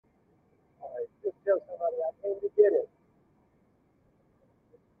get it.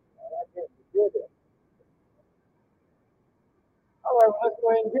 I can't get it. All right, well, let's go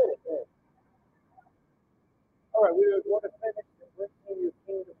ahead and get it then. All right, we want to finish the Bringing Your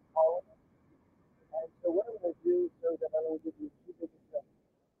Kingdom calling. And so what I'm going to do so that I don't give you too big a shock.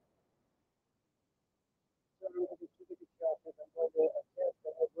 So I'm going to give you too big a shock is I'm going to attempt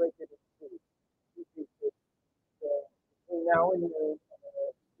to break it into two pieces. Between now and then, I'm going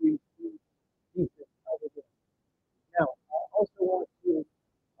to squeeze two pieces out of it. Now, I also want to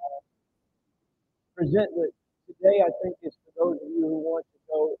present that today I think is for those of you who want to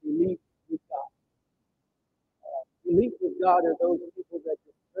go elite with God. Elite with God are those people that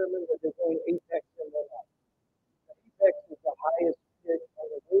determine that they're going apex in their life. The apex is the highest pitch on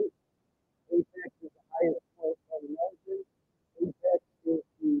the roof. Apex is the highest point on the mountain. Apex is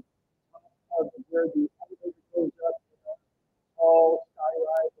the top of where the elevator goes up to the tall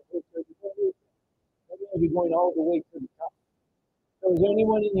skyrise. We're going to be going all the way to the top. So is there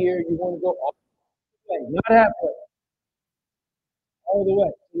anyone in here you want to go all the way, not halfway, all the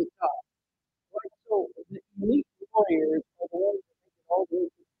way to the top? Right, so the elite warriors are the ones that make it all the way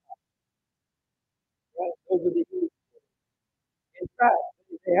to the top. Right, over the elite. In fact,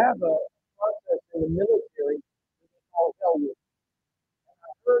 they have a process in the military that they call Hell Week. And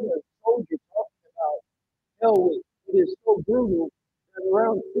I heard a soldier talking about Hell Week. It is so brutal that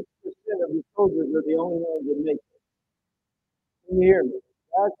around 6% of the soldiers are the only ones that make it. Can you hear me?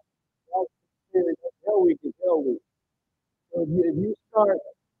 That's the spirit of Hell Week is Hell Week. So if you start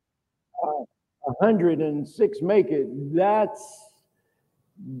 106 make it, that's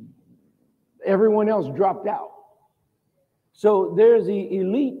everyone else dropped out. So there's the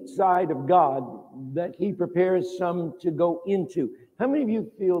elite side of God that he prepares some to go into. How many of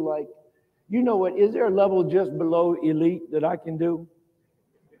you feel like, you know what, is there a level just below elite that I can do?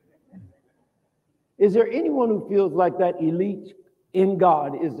 Is there anyone who feels like that elite in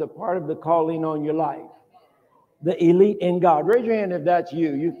God is a part of the calling on your life? The elite in God. Raise your hand if that's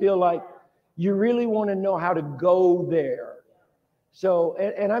you. You feel like you really want to know how to go there. So,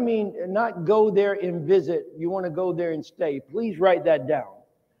 and I mean, not go there and visit. You want to go there and stay. Please write that down.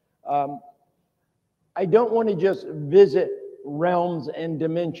 I don't want to just visit realms and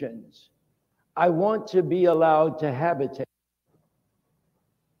dimensions. I want to be allowed to habitate.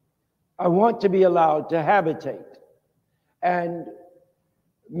 I want to be allowed to habitate. And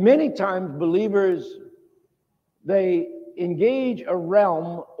many times believers, they engage a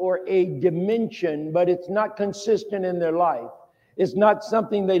realm or a dimension, but it's not consistent in their life. It's not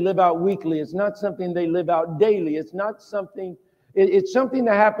something they live out weekly. It's not something they live out daily. It's not something, it's something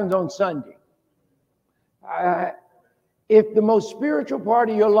that happens on Sunday. If the most spiritual part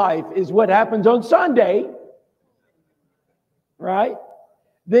of your life is what happens on Sunday, right,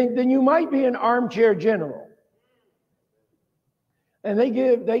 then you might be an armchair general. And they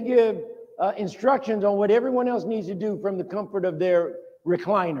give instructions on what everyone else needs to do from the comfort of their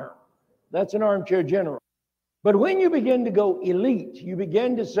recliner. That's an armchair general. But when you begin to go elite, you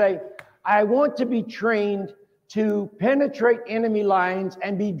begin to say, I want to be trained to penetrate enemy lines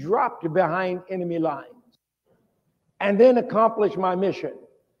and be dropped behind enemy lines and then accomplish my mission.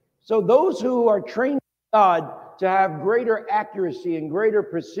 So those who are trained by God to have greater accuracy and greater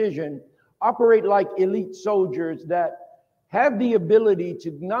precision operate like elite soldiers that have the ability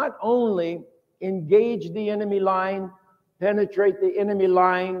to not only engage the enemy line, penetrate the enemy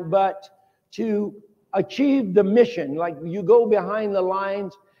line, but to achieve the mission. Like you go behind the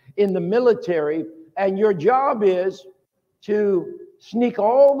lines in the military, and your job is to sneak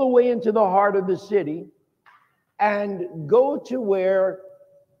all the way into the heart of the city and go to where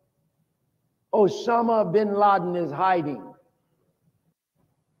Osama bin Laden is hiding.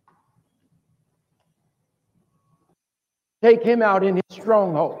 Take him out in his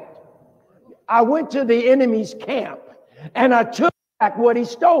stronghold. I went to the enemy's camp and I took back what he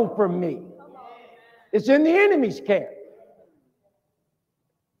stole from me. It's in the enemy's camp.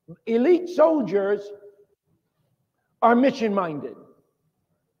 Elite soldiers are mission-minded.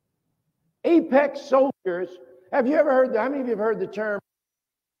 Apex soldiers, have you ever heard, how many of you have heard the term?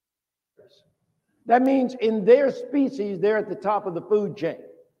 That means in their species, they're at the top of the food chain.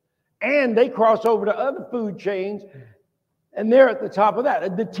 And they cross over to other food chains, and they're at the top of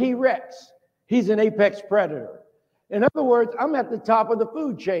that. The T-Rex, he's an apex predator. In other words, I'm at the top of the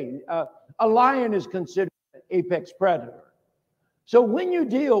food chain. A lion is considered an apex predator. So when you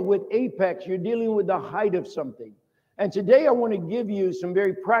deal with apex, you're dealing with the height of something. And today I want to give you some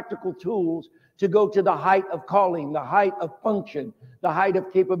very practical tools to go to the height of calling, the height of function, the height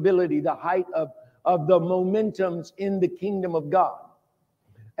of capability, the height of the momentums in the kingdom of God.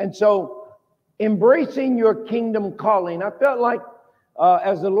 And so Embracing your kingdom calling. I felt like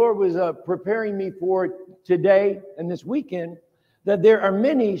as the Lord was preparing me for today and this weekend, that there are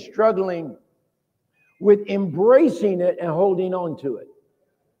many struggling with embracing it and holding on to it.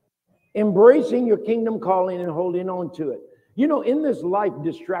 Embracing your kingdom calling and holding on to it. You know, in this life,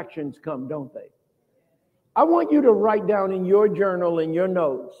 distractions come, don't they? I want you to write down in your journal, in your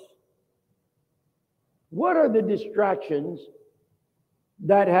notes, what are the distractions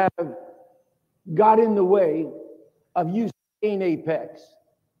that have got in the way of you staying apex,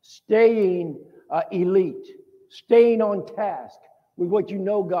 staying elite, staying on task with what you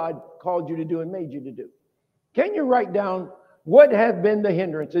know God called you to do and made you to do? Can you write down what has been the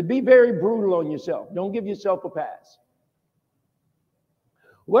hindrances? Be very brutal on yourself. Don't give yourself a pass.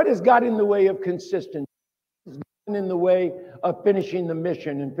 What has got in the way of consistency? What has gotten in the way of finishing the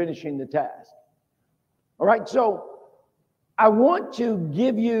mission and finishing the task? All right, so I want to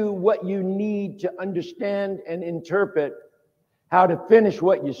give you what you need to understand and interpret how to finish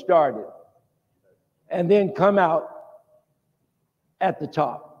what you started and then come out at the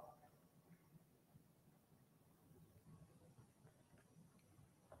top.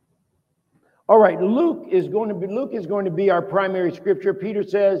 All right, Luke is going to be our primary scripture. Peter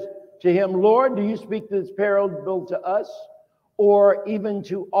says to him, Lord, do you speak this parable to us or even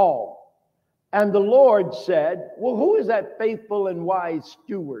to all? And the Lord said, well, who is that faithful and wise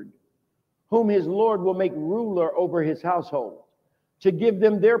steward whom his Lord will make ruler over his household to give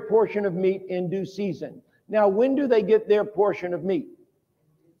them their portion of meat in due season? Now, when do they get their portion of meat?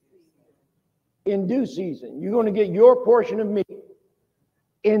 In due season. You're going to get your portion of meat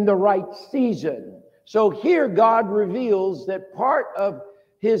in the right season. So here God reveals that part of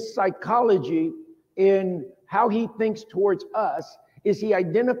his psychology in how he thinks towards us is he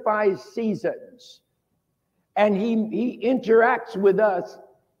identifies seasons, and he interacts with us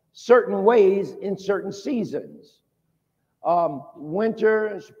certain ways in certain seasons.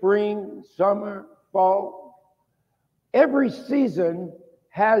 Winter, spring, summer, fall. Every season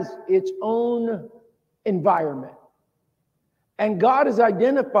has its own environment. And God has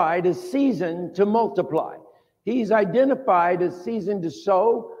identified a season to multiply. He's identified a season to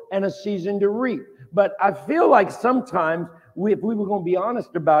sow and a season to reap. But I feel like sometimes, if we were going to be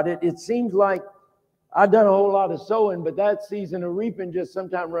honest about it, it seems like I've done a whole lot of sowing, but that season of reaping just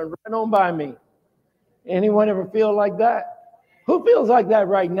sometimes run right on by me. Anyone ever feel like that? Who feels like that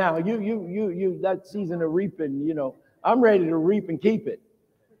right now? You, that season of reaping, you know, I'm ready to reap and keep it.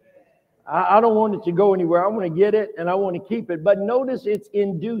 I don't want it to go anywhere. I want to get it and I want to keep it. But notice it's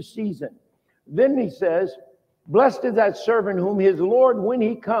in due season. Then he says, blessed is that servant whom his Lord, when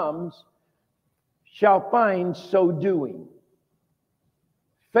he comes, shall find so doing.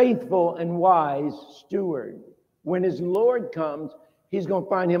 Faithful and wise steward. When his Lord comes, he's going to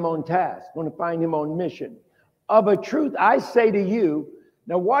find him on task, going to find him on mission. Of a truth, I say to you,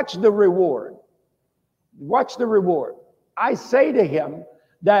 now watch the reward. Watch the reward. I say to him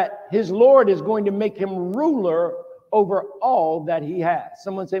that his Lord is going to make him ruler over all that he has.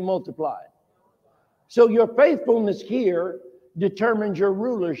 Someone say multiplied. So your faithfulness here determines your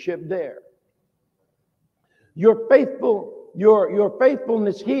rulership there. Your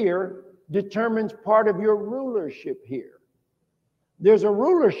faithfulness here determines part of your rulership here. There's a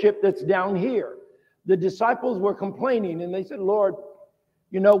rulership that's down here. The disciples were complaining and they said, Lord,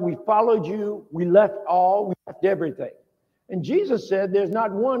 you know, we followed you. We left all. We left everything. And Jesus said, there's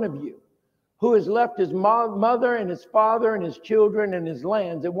not one of you who has left his mother and his father and his children and his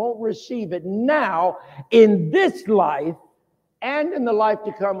lands that won't receive it now in this life and in the life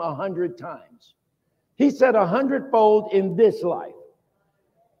to come 100 times. He said 100-fold in this life.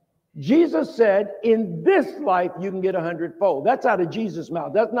 Jesus said, in this life, you can get 100-fold. That's out of Jesus'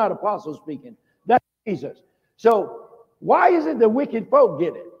 mouth. That's not apostle speaking. That's Jesus. So why is it the wicked folk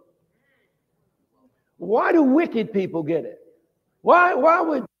get it? Why do wicked people get it? Why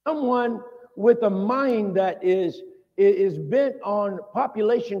would someone with a mind that is bent on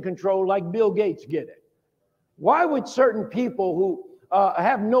population control like Bill Gates get it? Why would certain people who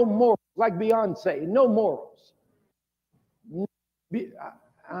have no morals, like Beyonce, no morals?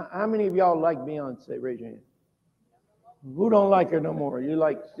 How many of y'all like Beyonce? Raise your hand. Who don't like her no more? You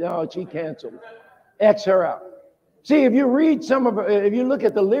like, oh, she canceled. X her out. See, if you read some of her, if you look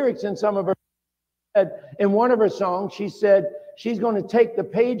at the lyrics in some of her, in one of her songs, she said she's going to take the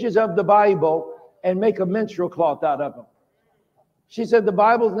pages of the Bible and make a menstrual cloth out of them. She said the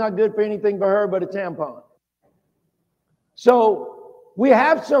Bible's not good for anything for her but a tampon. So we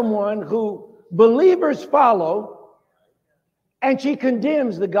have someone who believers follow, and she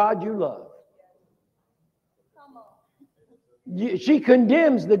condemns the God you love. She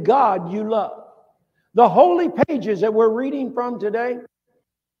condemns the God you love. The holy pages that we're reading from today,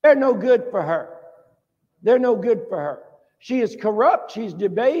 they're no good for her. They're no good for her. She is corrupt. She's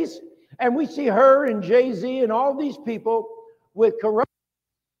debased. And we see her and Jay-Z and all these people with corrupt.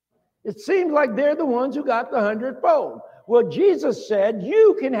 It seems like they're the ones who got the 100-fold. Well, Jesus said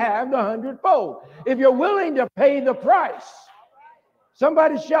you can have the 100-fold if you're willing to pay the price.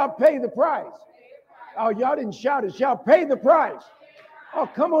 Somebody shout, pay the price. Oh, y'all didn't shout it. Shout, pay the price. Oh,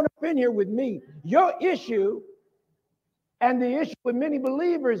 come on up in here with me. Your issue and the issue with many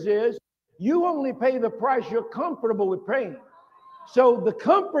believers is you only pay the price you're comfortable with paying. So the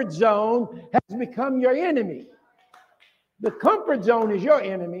comfort zone has become your enemy. The comfort zone is your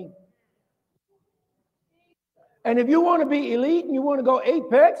enemy. And if you want to be elite and you want to go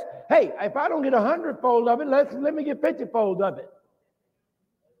apex, hey, if I don't get 100-fold of it, let me get 50-fold of it.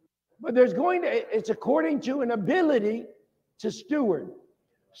 But it's according to an ability to steward.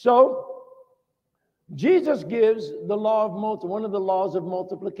 So Jesus gives the law of one of the laws of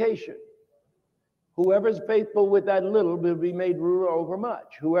multiplication. Whoever is faithful with that little will be made ruler over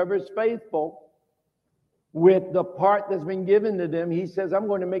much. Whoever is faithful with the part that's been given to them, he says, I'm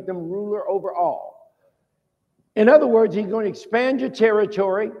going to make them ruler over all. In other words, he's going to expand your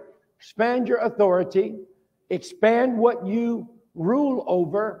territory, expand your authority, expand what you rule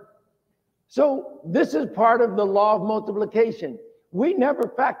over. So this is part of the law of multiplication. We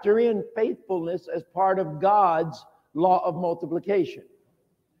never factor in faithfulness as part of God's law of multiplication.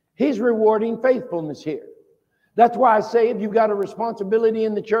 He's rewarding faithfulness here. That's why I say if you've got a responsibility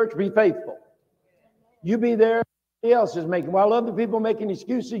in the church, be faithful. You be there, everybody else is making. While other people making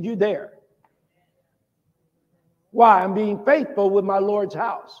excuses, you there. Why? I'm being faithful with my Lord's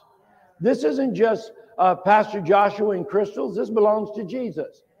house. This isn't just Pastor Joshua and Crystals. This belongs to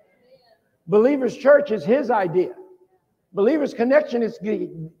Jesus. Believers Church is his idea. Believers Connection is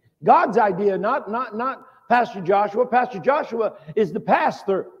God's idea, not Pastor Joshua. Pastor Joshua is the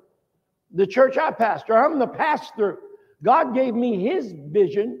pastor. The church I pastor, I'm the pastor. God gave me his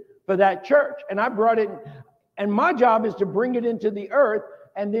vision for that church, and I brought it, and my job is to bring it into the earth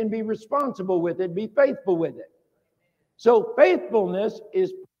and then be responsible with it, be faithful with it. So faithfulness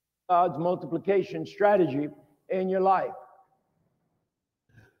is God's multiplication strategy in your life.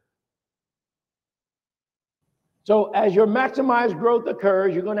 So as your maximized growth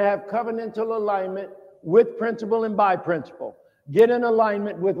occurs, you're going to have covenantal alignment with principle and by principle. Get in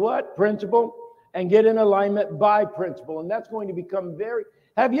alignment with what? Principle, and get in alignment by principle. And that's going to become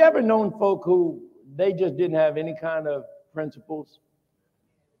have you ever known folk who they just didn't have any kind of principles?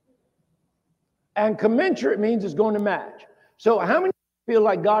 And commensurate means it's going to match. So how many feel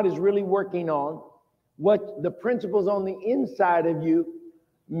like God is really working on what the principles on the inside of you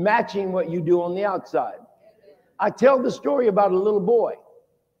matching what you do on the outside? I tell the story about a little boy.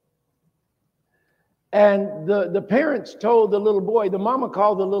 And the parents told the little boy, the mama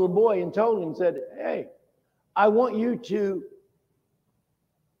called the little boy and told him, said, hey, I want you to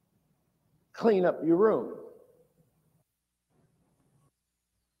clean up your room.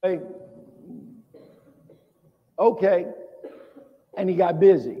 Okay. And he got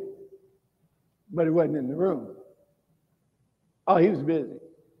busy, but he wasn't in the room. Oh, he was busy.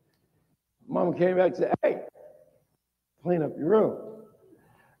 Mama came back and said, hey, clean up your room.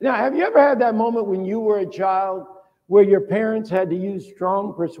 Now, have you ever had that moment when you were a child where your parents had to use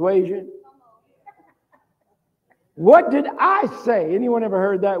strong persuasion? What did I say? Anyone ever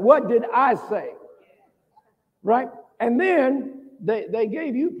heard that? What did I say? Right? And then they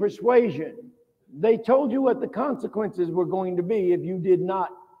gave you persuasion. They told you what the consequences were going to be if you did not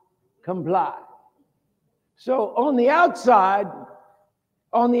comply. So on the outside,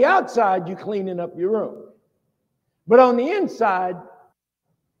 you're cleaning up your room. But on the inside,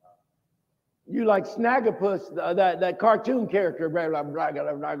 you like Snagglepuss, that cartoon character.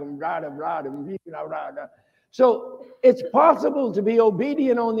 So it's possible to be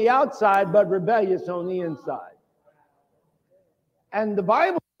obedient on the outside, but rebellious on the inside. And the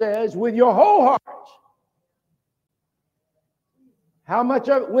Bible says, with your whole heart. How much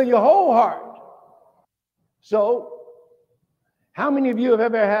of it? With your whole heart. So, how many of you have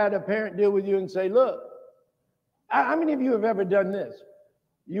ever had a parent deal with you and say, look, how many of you have ever done this?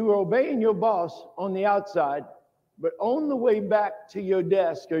 You were obeying your boss on the outside, but on the way back to your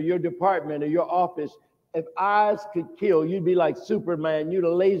desk or your department or your office, if eyes could kill, you'd be like Superman. You'd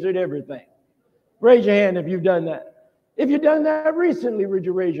have lasered everything. Raise your hand if you've done that. If you've done that recently, would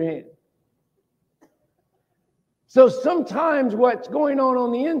you raise your hand? So sometimes what's going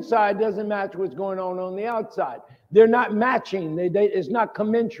on the inside doesn't match what's going on the outside. They're not matching. It's not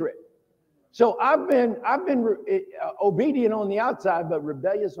commensurate. So I've been obedient on the outside, but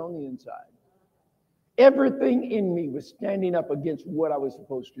rebellious on the inside. Everything in me was standing up against what I was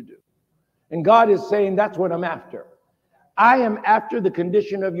supposed to do. And God is saying, that's what I'm after. I am after the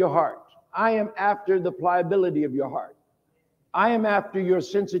condition of your heart. I am after the pliability of your heart. I am after your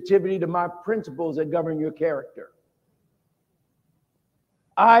sensitivity to my principles that govern your character.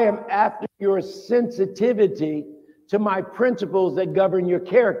 I am after your sensitivity to my principles that govern your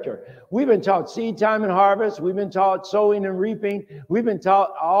character. We've been taught seed time and harvest. We've been taught sowing and reaping. We've been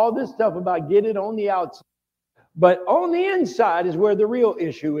taught all this stuff about get it on the outside. But on the inside is where the real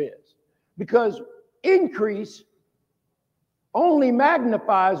issue is. Because increase only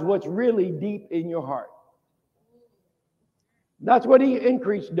magnifies what's really deep in your heart. That's what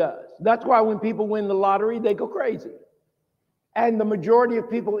increase does. That's why when people win the lottery, they go crazy. And the majority of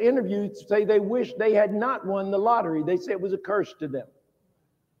people interviewed say they wish they had not won the lottery. They say it was a curse to them.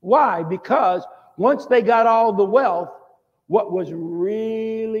 Why? Because once they got all the wealth, what was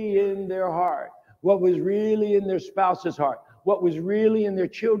really in their heart, what was really in their spouse's heart, what was really in their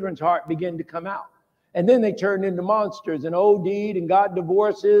children's heart began to come out. And then they turned into monsters and OD'd and got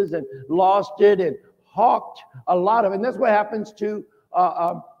divorces and lost it and hawked a lot of it. And that's what happens to,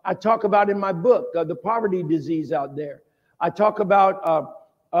 I talk about in my book, the poverty disease out there. I talk about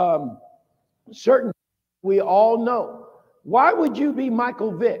certain we all know. Why would you be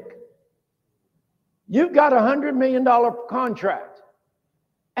Michael Vick? You've got $100 million contract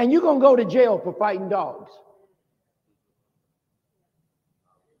and you're going to go to jail for fighting dogs.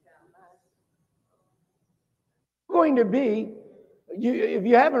 Going to be, if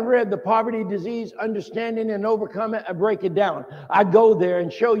you haven't read The Poverty Disease, Understanding and Overcome It, I break it down. I go there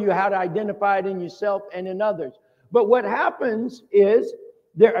and show you how to identify it in yourself and in others. But what happens is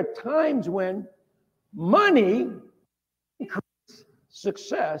there are times when money,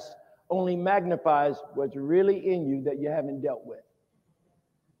 success, only magnifies what's really in you that you haven't dealt with.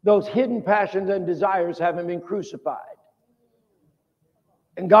 Those hidden passions and desires haven't been crucified.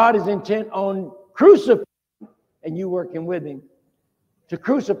 And God is intent on crucifying, and you working with him to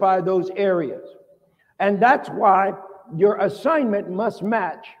crucify those areas. And that's why your assignment must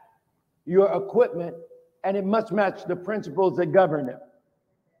match your equipment, and it must match the principles that govern it.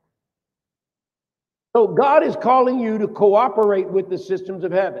 So God is calling you to cooperate with the systems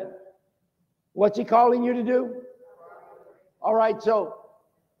of heaven. What's he calling you to do? All right, so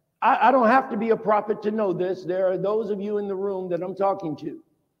I don't have to be a prophet to know this. There are those of you in the room that I'm talking to.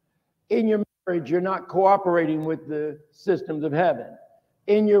 In your marriage, you're not cooperating with the systems of heaven.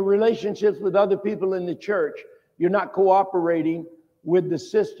 In your relationships with other people in the church, you're not cooperating with the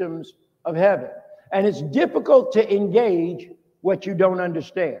systems of heaven. And it's difficult to engage what you don't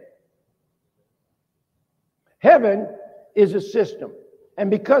understand. Heaven is a system. And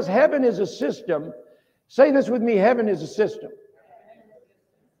because heaven is a system, say this with me, heaven is a system.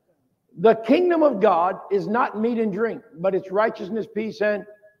 The kingdom of God is not meat and drink, but it's righteousness, peace, and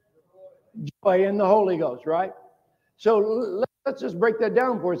joy in the Holy Ghost, right? So let's just break that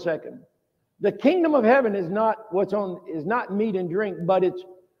down for a second. The kingdom of heaven is not is not meat and drink, but it's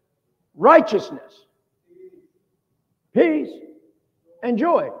righteousness, peace, and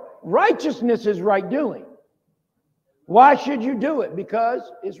joy. Righteousness is right doing. Why should you do it? Because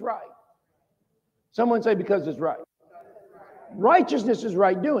it's right. Someone say because it's right. Righteousness is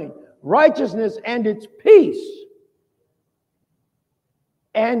right doing. Righteousness and its peace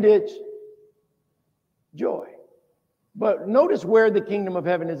and its joy. But notice where the kingdom of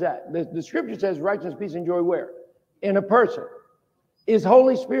heaven is at. The scripture says righteousness, peace, and joy where? In a person. Is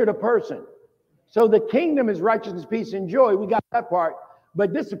Holy Spirit a person? So the kingdom is righteousness, peace, and joy. We got that part,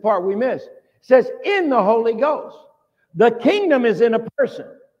 but this is the part we miss. It says in the Holy Ghost. The kingdom is in a person,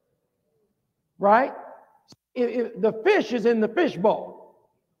 right? The fish is in the fishbowl.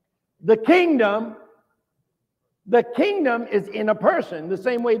 The kingdom is in a person, the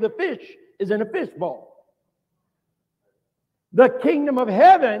same way the fish is in a fishbowl. The kingdom of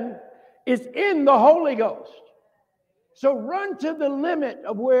heaven is in the Holy Ghost. So run to the limit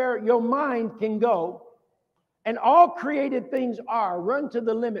of where your mind can go, and all created things are. Run to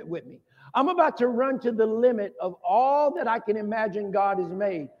the limit with me. I'm about to run to the limit of all that I can imagine God has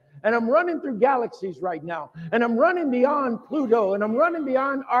made. And I'm running through galaxies right now. And I'm running beyond Pluto. And I'm running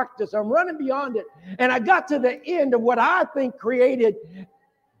beyond Arcturus. I'm running beyond it. And I got to the end of what I think created.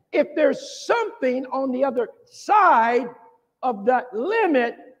 If there's something on the other side of that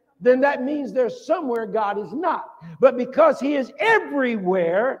limit, then that means there's somewhere God is not. But because he is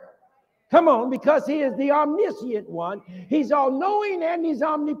everywhere Come on, because he is the omniscient one. He's all-knowing and he's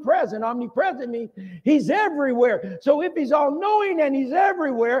omnipresent. Omnipresent means he's everywhere. So if he's all-knowing and he's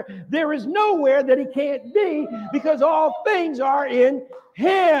everywhere, there is nowhere that he can't be, because all things are in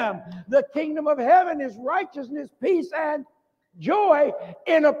him. The kingdom of heaven is righteousness, peace, and joy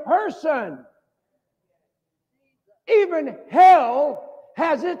in a person. Even hell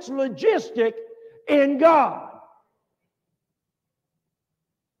has its logistic in God.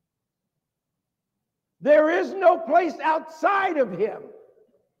 There is no place outside of him.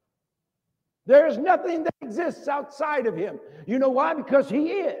 There is nothing that exists outside of him. You know why? Because he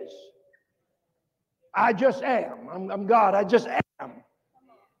is. I just am. I'm God. I just am.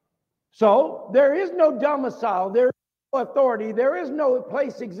 So there is no domicile. There is no authority. There is no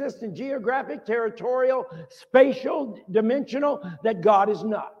place existing, geographic, territorial, spatial, dimensional, that God is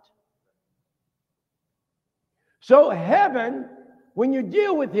not. So heaven, when you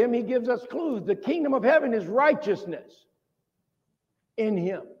deal with him, he gives us clues. The kingdom of heaven is righteousness in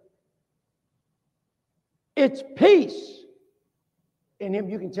him. It's peace in him.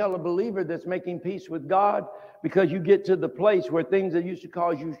 You can tell a believer that's making peace with God, because you get to the place where things that used to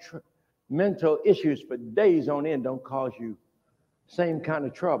cause you mental issues for days on end don't cause you same kind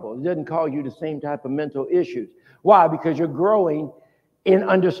of trouble. It doesn't cause you the same type of mental issues. Why? Because you're growing in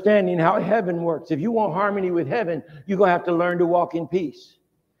understanding how heaven works. If you want harmony with heaven, you're going to have to learn to walk in peace.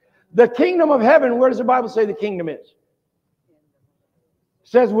 The kingdom of heaven, where does the Bible say the kingdom is? It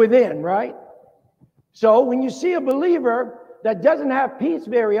says within, right? So when you see a believer that doesn't have peace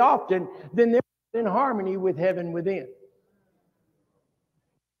very often, then they're in harmony with heaven within.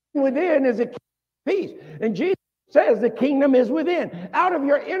 Within is a peace. And Jesus says the kingdom is within. Out of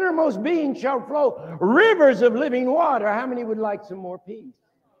your innermost being shall flow rivers of living water. How many would like some more peace?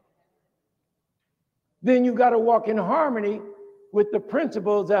 Then you've got to walk in harmony with the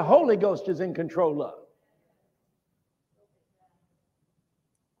principles that Holy Ghost is in control of.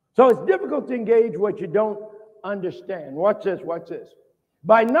 So it's difficult to engage what you don't understand. Watch this, watch this.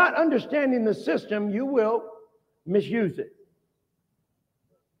 By not understanding the system, you will misuse it.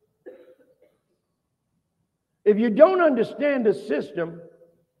 If you don't understand the system,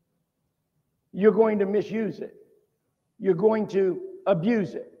 you're going to misuse it. You're going to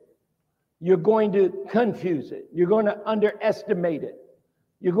abuse it. You're going to confuse it. You're going to underestimate it.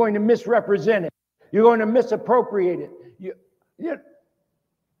 You're going to misrepresent it. You're going to misappropriate it.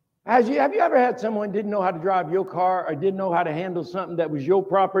 Have you ever had someone didn't know how to drive your car, or didn't know how to handle something that was your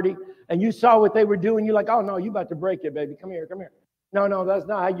property, and you saw what they were doing? You're like, oh, no, you about to break it, baby. Come here, come here. No, that's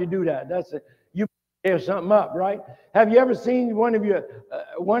not how you do that. That's it. You tear something up, right? Have you ever seen one of your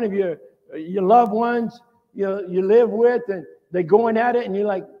loved ones you live with, and they're going at it, and you're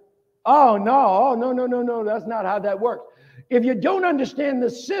like, oh, no, that's not how that works. If you don't understand the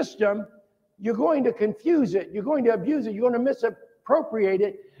system, you're going to confuse it. You're going to abuse it. You're going to misappropriate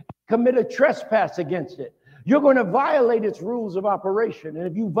it, commit a trespass against it. You're going to violate its rules of operation. And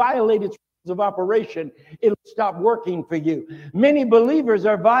if you violate its rules of operation, it'll stop working for you. Many believers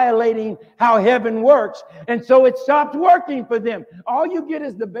are violating how heaven works, and so it stopped working for them. All you get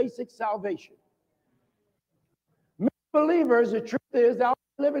is the basic salvation. Many believers, the truth is, all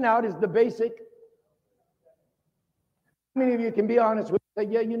they're living out is the basic. How many of you can be honest with me? Say,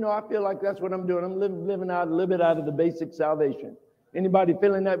 yeah, I feel like that's what I'm doing. I'm living out a little bit out of the basic salvation. Anybody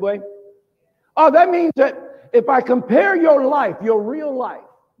feeling that way? Oh, that means that if I compare your life, your real life,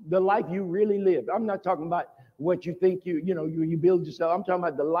 the life you really live. I'm not talking about what you think you build yourself. I'm talking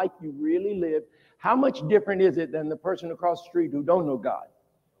about the life you really live. How much different is it than the person across the street who don't know God?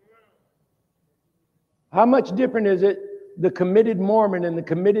 How much different is it the committed Mormon and the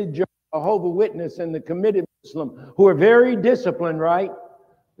committed Jehovah's Witness and the committed Muslim, who are very disciplined, right?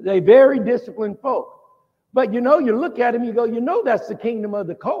 They're very disciplined folk. But you look at them, you go, that's the kingdom of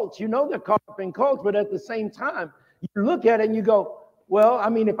the cults. They're caught up in cults, but at the same time, you look at it and you go, well, I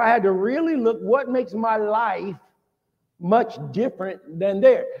mean, if I had to really look, what makes my life much different than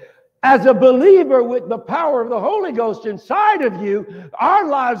theirs? As a believer with the power of the Holy Ghost inside of you, our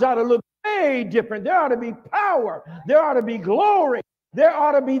lives ought to look way different. There ought to be power. There ought to be glory. There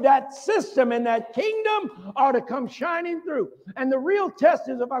ought to be that system, and that kingdom ought to come shining through. And the real test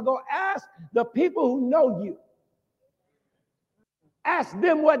is if I go ask the people who know you, ask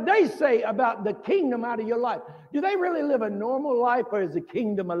them what they say about the kingdom out of your life. Do they really live a normal life, or is the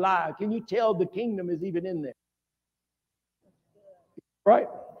kingdom alive? Can you tell the kingdom is even in there? Right?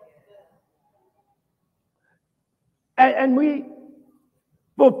 And we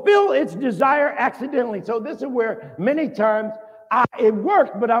fulfill its desire accidentally. So this is where many times it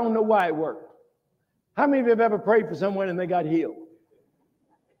worked, but I don't know why it worked. How many of you have ever prayed for someone and they got healed?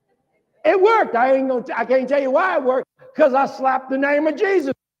 It worked. I can't tell you why it worked, because I slapped the name of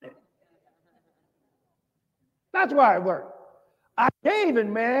Jesus. That's why it worked. I gave it,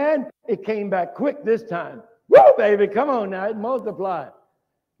 man. It came back quick this time. Woo, baby, come on now. It multiplied.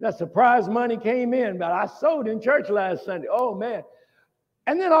 That surprise money came in, but I sold in church last Sunday. Oh, man.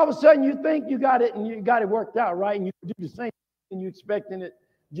 And then all of a sudden you think you got it and you got it worked out, right? And you do the same and you're expecting it,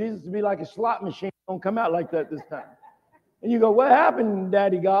 Jesus to be like a slot machine. Don't come out like that this time. And you go, what happened,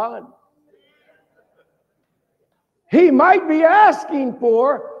 Daddy God? He might be asking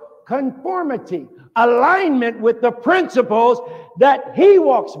for conformity, alignment with the principles that he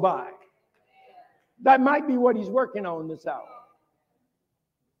walks by. That might be what he's working on this hour.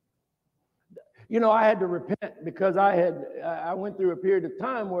 You know, I had to repent because I went through a period of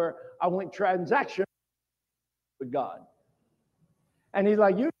time where I went transactional with God. And he's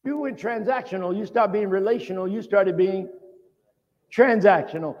like, you went transactional. You stopped being relational. You started being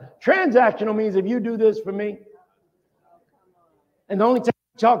transactional. Transactional means if you do this for me, and the only time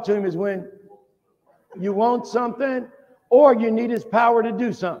you talk to him is when you want something or you need his power to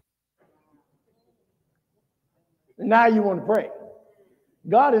do something. And now you want to pray.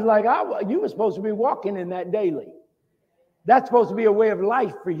 God is like, you were supposed to be walking in that daily. That's supposed to be a way of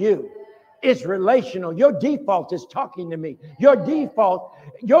life for you. It's relational. Your default is talking to me. Your default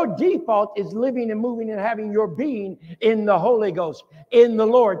is living and moving and having your being in the Holy Ghost, in the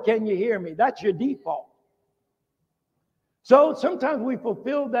Lord. Can you hear me? That's your default. So sometimes we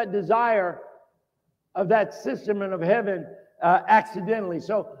fulfill that desire of that system and of heaven accidentally.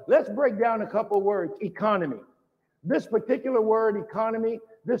 So let's break down a couple words. Economy. This particular word, economy,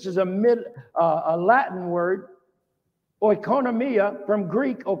 this is a Latin word, oikonomia, from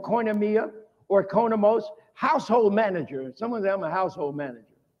Greek, oikonomia, or oikonomos, household manager. Someone say, I'm a household manager.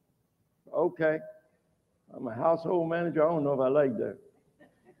 Okay. I'm a household manager. I don't know if I like that.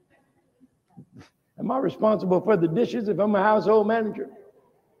 Am I responsible for the dishes if I'm a household manager?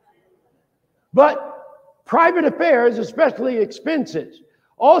 But private affairs, especially expenses.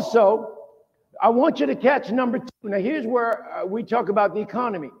 Also, I want you to catch number 2. Now, here's where we talk about the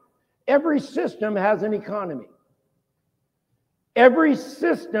economy. Every system has an economy. Every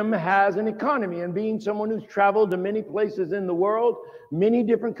system has an economy. And being someone who's traveled to many places in the world, many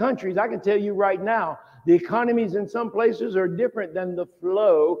different countries, I can tell you right now, the economies in some places are different than the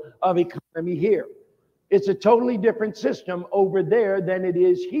flow of economy here. It's a totally different system over there than it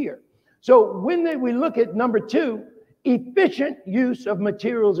is here. So when we look at number 2, efficient use of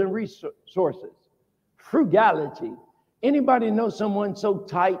materials and resources. Frugality. Anybody know someone so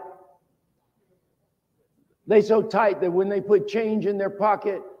tight? They so tight that when they put change in their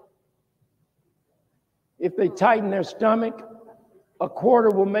pocket, if they tighten their stomach, a quarter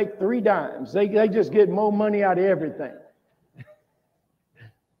will make 3 dimes. They just get more money out of everything.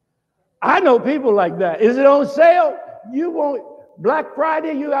 I know people like that. Is it on sale? You won't. Black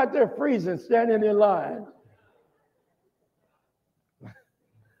Friday, you out there freezing, standing in line.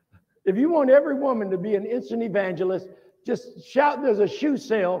 If you want every woman to be an instant evangelist, just shout there's a shoe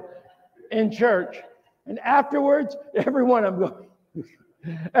sale in church. And afterwards, every one of them go.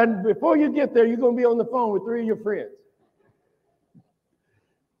 And before you get there, you're going to be on the phone with 3 of your friends.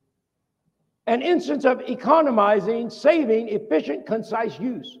 An instance of economizing, saving, efficient, concise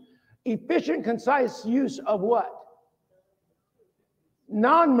use. Efficient, concise use of what?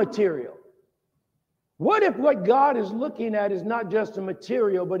 Non-material. What if what God is looking at is not just a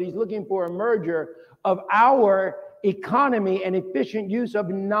material, but he's looking for a merger of our economy and efficient use of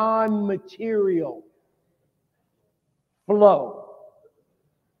non-material flow?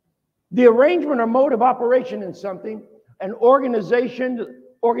 The arrangement or mode of operation in something, an organization,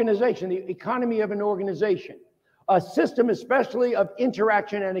 the economy of an organization, a system especially of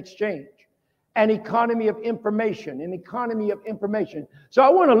interaction and exchange, an economy of information, So I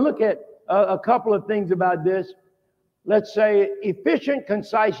want to look at a couple of things about this. Let's say efficient,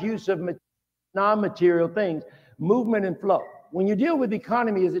 concise use of non-material things, movement and flow. When you deal with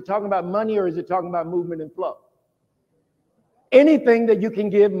economy, is it talking about money or is it talking about movement and flow? Anything that you can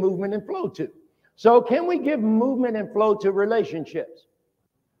give movement and flow to. So can we give movement and flow to relationships?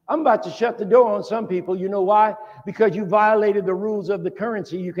 I'm about to shut the door on some people. You know why? Because you violated the rules of the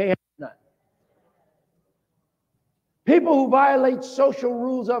currency. You can't have none. People who violate social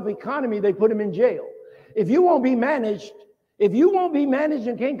rules of economy, they put them in jail. If you won't be managed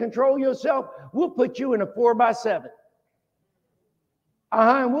and can't control yourself, we'll put you in a 4x7.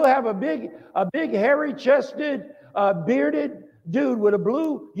 And we'll have a big hairy-chested, bearded dude with a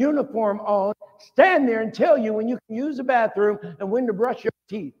blue uniform on stand there and tell you when you can use the bathroom and when to brush your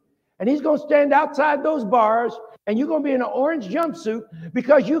teeth. And he's going to stand outside those bars and you're going to be in an orange jumpsuit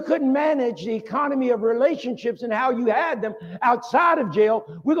because you couldn't manage the economy of relationships and how you had them outside of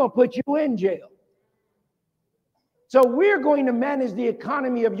jail. We're going to put you in jail. So we're going to manage the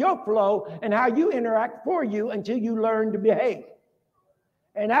economy of your flow and how you interact for you until you learn to behave.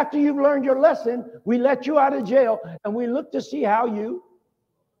 And after you've learned your lesson, we let you out of jail and we look to see how you,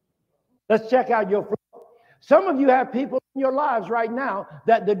 let's check out your flow. Some of you have people in your lives right now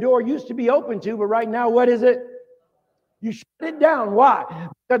that the door used to be open to, but right now, what is it? You shut it down. Why?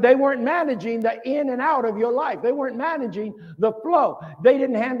 Because they weren't managing the in and out of your life. They weren't managing the flow. They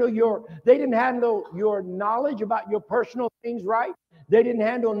didn't handle your knowledge about your personal things right. They didn't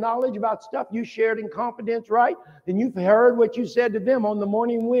handle knowledge about stuff you shared in confidence right. And you've heard what you said to them on the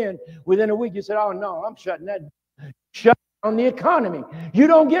morning wind. Within a week, you said, oh no, I'm shutting that down. Shut down the economy. You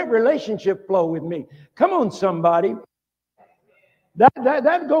don't get relationship flow with me. Come on, somebody.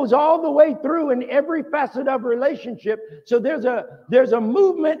 That goes all the way through in every facet of relationship. So there's a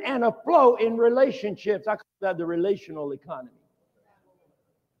movement and a flow in relationships. I call that the relational economy.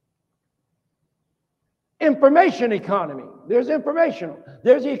 Information economy. There's informational.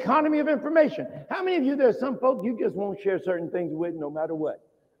 There's the economy of information. How many of you, there's some folks you just won't share certain things with no matter what?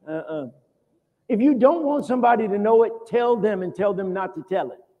 If you don't want somebody to know it, tell them and tell them not to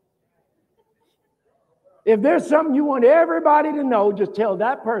tell it. If there's something you want everybody to know, just tell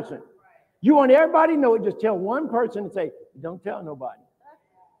that person. You want everybody to know it, just tell one person and say, don't tell nobody.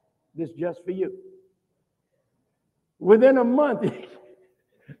 This is just for you. Within a month,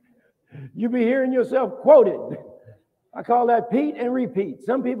 you'll be hearing yourself quoted. I call that Pete and repeat.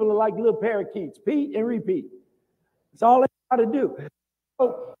 Some people are like little parakeets, Pete and repeat. That's all they got to do.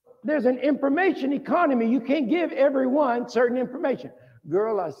 So there's an information economy. You can't give everyone certain information.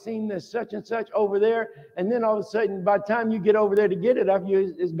 Girl, I seen this such and such over there. And then all of a sudden, by the time you get over there to get it,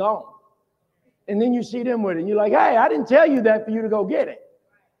 it's gone. And then you see them with it. And you're like, hey, I didn't tell you that for you to go get it.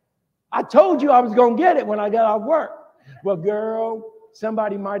 I told you I was going to get it when I got off work. Well, girl,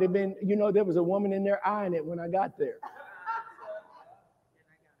 somebody might have been, there was a woman in there eyeing it when I got there.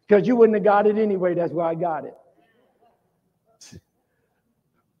 Because you wouldn't have got it anyway. That's why I got it.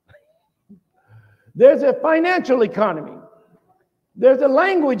 There's a financial economy. There's a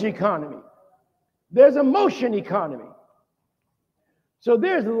language economy. There's a motion economy. So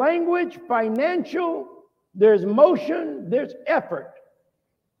there's language, financial, there's motion, there's effort.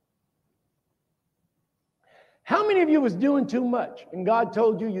 How many of you was doing too much and God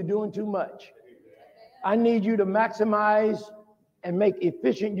told you you're doing too much? I need you to maximize and make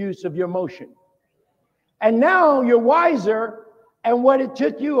efficient use of your motion. And now you're wiser, and what it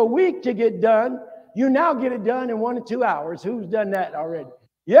took you a week to get done, you now get it done in 1 or 2 hours. Who's done that already?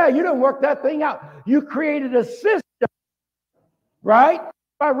 Yeah, you done worked that thing out. You created a system, right?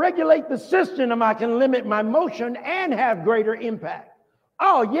 If I regulate the system, I can limit my motion and have greater impact.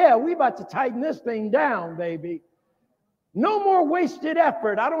 Oh, yeah, we about to tighten this thing down, baby. No more wasted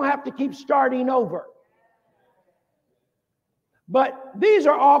effort. I don't have to keep starting over. But these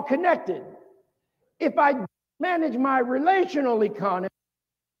are all connected. If I manage my relational economy,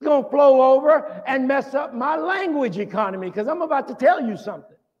 it's going to flow over and mess up my language economy, because I'm about to tell you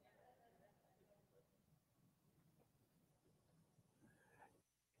something.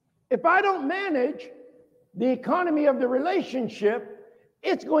 If I don't manage the economy of the relationship,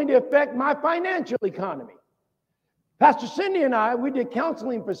 it's going to affect my financial economy. Pastor Cindy and I, we did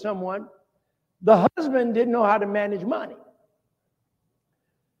counseling for someone. The husband didn't know how to manage money.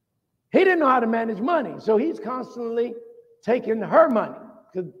 He didn't know how to manage money, so he's constantly taking her money.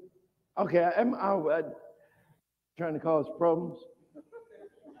 Okay, I'm trying to cause problems.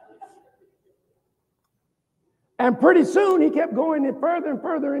 And pretty soon he kept going in further and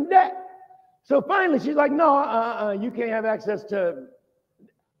further in debt. So finally she's like, no, you can't have access to.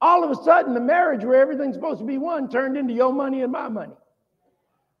 All of a sudden the marriage where everything's supposed to be one turned into your money and my money.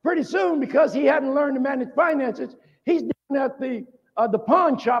 Pretty soon, because he hadn't learned to manage finances, he's down at the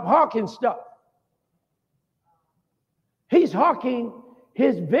pawn shop hawking stuff. He's hawking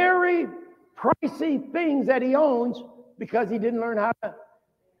his very pricey things that he owns because he didn't learn how to.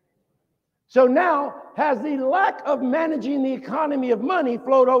 So now has the lack of managing the economy of money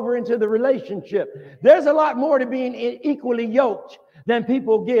flowed over into the relationship. There's a lot more to being equally yoked than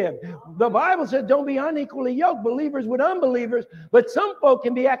people give. The Bible says don't be unequally yoked, believers with unbelievers, but some folk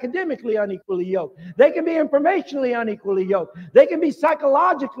can be academically unequally yoked. They can be informationally unequally yoked. They can be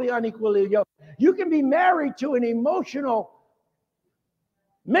psychologically unequally yoked. You can be married to an emotional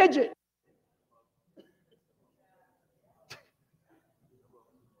midget.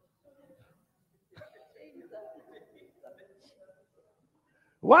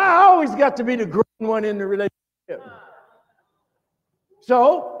 Why I always got to be the green one in the relationship?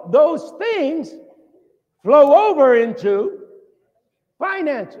 So those things flow over into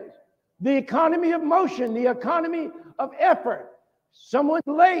finances, the economy of motion, the economy of effort. Someone's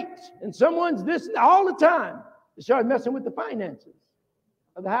late and someone's this all the time. They start messing with the finances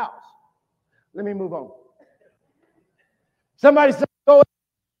of the house. Let me move on. Somebody said,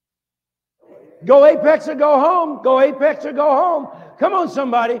 go Apex or go home. Go Apex or go home. Come on,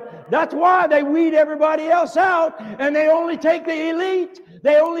 somebody. That's why they weed everybody else out and they only take the elite.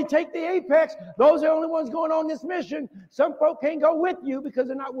 They only take the Apex. Those are the only ones going on this mission. Some folk can't go with you because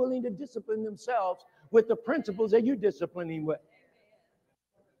they're not willing to discipline themselves with the principles that you're disciplining with.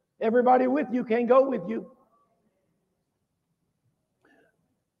 Everybody with you can't go with you.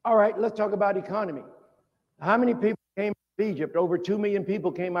 All right, let's talk about economy. How many people came out of Egypt? Over 2 million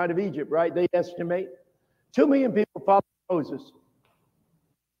people came out of Egypt, right? They estimate 2 million people followed Moses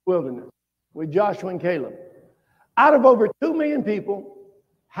wilderness with Joshua and Caleb. Out of over 2 million people,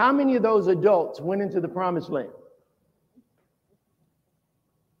 how many of those adults went into the promised land?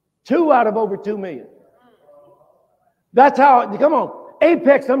 2 out of over 2 million. That's how, come on,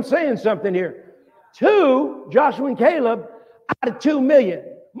 Apex, I'm saying something here. 2, Joshua and Caleb, out of 2 million.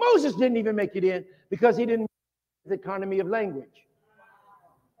 Moses didn't even make it in because he didn't make the economy of language.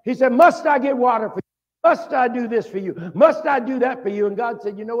 He said, must I get water for you? Must I do this for you? Must I do that for you? And God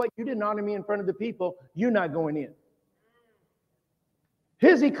said, you know what? You didn't honor me in front of the people. You're not going in.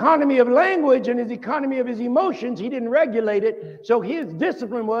 His economy of language and his economy of his emotions, he didn't regulate it. So his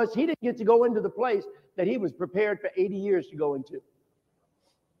discipline was he didn't get to go into the place that he was prepared for 80 years to go into.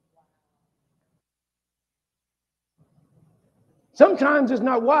 Sometimes it's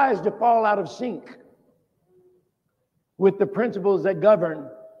not wise to fall out of sync with the principles that govern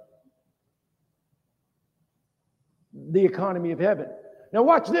the economy of heaven. Now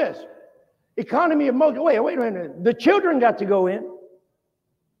watch this. Economy of motion. Wait a minute. The children got to go in.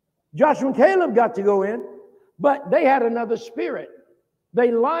 Joshua and Caleb got to go in, but they had another spirit.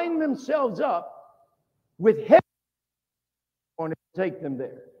 They lined themselves up with heaven to take them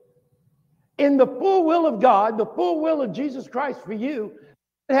there. In the full will of God, the full will of Jesus Christ for you,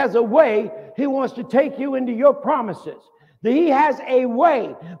 it has a way he wants to take you into your promises. He has a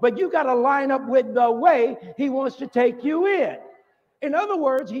way, but you got to line up with the way he wants to take you in. In other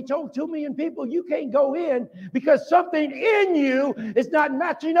words, he told 2 million people, you can't go in because something in you is not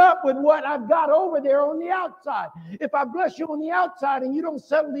matching up with what I've got over there on the outside. If I bless you on the outside and you don't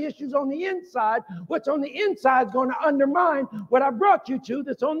settle the issues on the inside, what's on the inside is going to undermine what I brought you to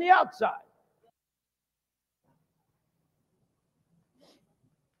that's on the outside.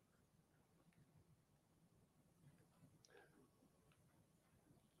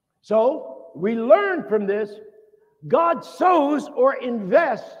 So we learn from this, God sows or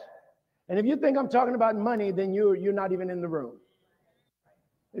invests. And if you think I'm talking about money, then you're not even in the room.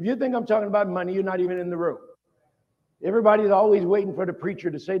 If you think I'm talking about money, you're not even in the room. Everybody's always waiting for the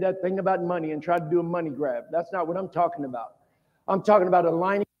preacher to say that thing about money and try to do a money grab. That's not what I'm talking about. I'm talking about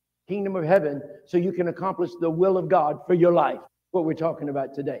aligning the kingdom of heaven so you can accomplish the will of God for your life. What we're talking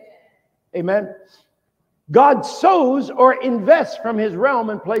about today. Amen. God sows or invests from his realm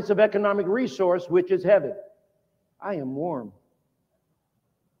and place of economic resource, which is heaven. I am warm.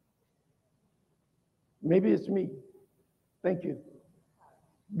 Maybe it's me. Thank you.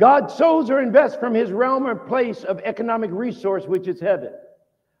 God sows or invests from his realm or place of economic resource, which is heaven.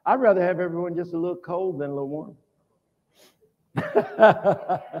 I'd rather have everyone just a little cold than a little warm.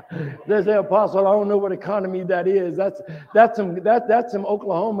 There's the apostle. I don't know what economy that is. That's some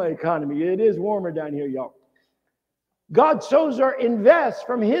Oklahoma economy. It is warmer down here, y'all. God sows or invests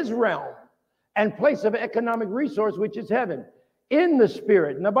from his realm and place of economic resource, which is heaven, in the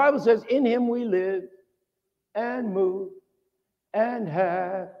spirit. And the Bible says, in him we live and move and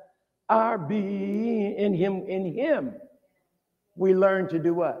have our being. In him we learn to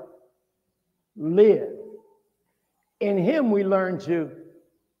do what? Live. In him we learn to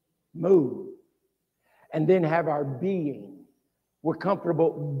move and then have our being. We're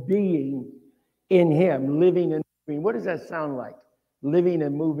comfortable being in him, living and moving. What does that sound like? Living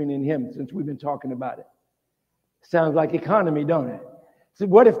and moving in him, since we've been talking about it. Sounds like economy, don't it? So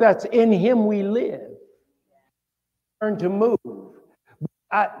what if that's in him we live? Learn to move.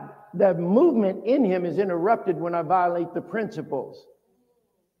 The movement in him is interrupted when I violate the principles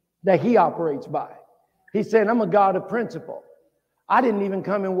that he operates by. He's saying, I'm a God of principle. I didn't even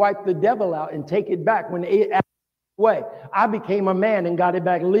come and wipe the devil out and take it back when it way. I became a man and got it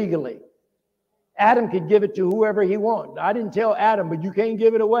back legally. Adam could give it to whoever he wanted. I didn't tell Adam, but you can't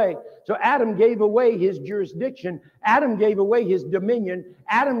give it away. So Adam gave away his jurisdiction. Adam gave away his dominion.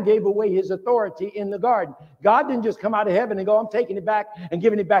 Adam gave away his authority in the garden. God didn't just come out of heaven and go, I'm taking it back and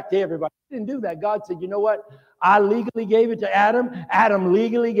giving it back to everybody. He didn't do that. God said, you know what? I legally gave it to Adam. Adam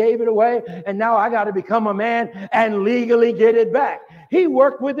legally gave it away. And now I got to become a man and legally get it back. He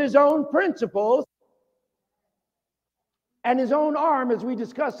worked with his own principles. And his own arm, as we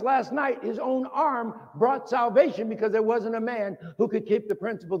discussed last night, his own arm brought salvation because there wasn't a man who could keep the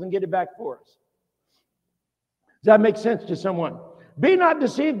principles and get it back for us. Does that make sense to someone? Be not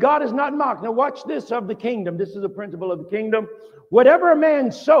deceived, God is not mocked. Now watch this of the kingdom. This is the principle of the kingdom. Whatever a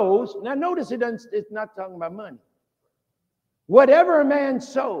man sows, now notice it's not talking about money. Whatever a man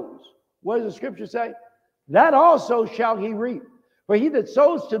sows, what does the scripture say? That also shall he reap. For he that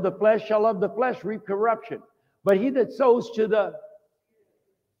sows to the flesh shall of the flesh reap corruption. But he that sows to the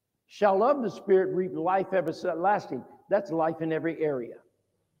shall of the Spirit reap life everlasting. That's life in every area.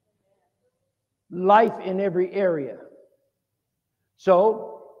 Life in every area.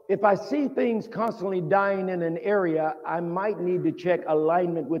 So if I see things constantly dying in an area, I might need to check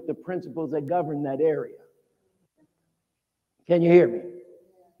alignment with the principles that govern that area. Can you hear me?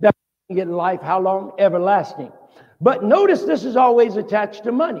 That get life, how long? Everlasting. But notice this is always attached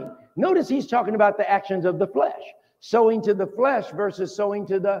to money. Notice he's talking about the actions of the flesh. Sowing to the flesh versus sowing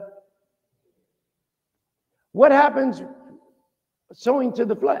to the... What happens sowing to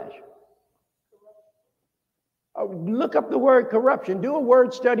the flesh? Look up the word corruption. Do a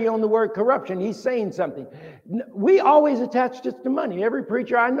word study on the word corruption. He's saying something. We always attach this to money. Every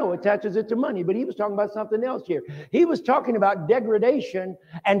preacher I know attaches it to money, but he was talking about something else here. He was talking about degradation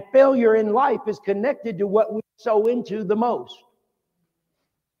and failure in life is connected to what we sow into the most.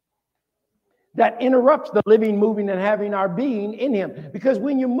 That interrupts the living, moving, and having our being in him. Because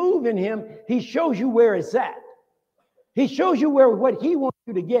when you move in him, he shows you where it's at. He shows you where what he wants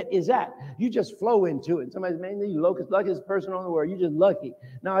you to get is at. You just flow into it. Somebody says, man, you luckiest person on the world. You're just lucky.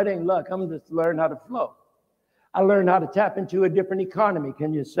 No, it ain't luck. I'm just learning how to flow. I learned how to tap into a different economy.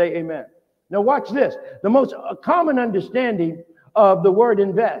 Can you say amen? Now watch this. The most common understanding of the word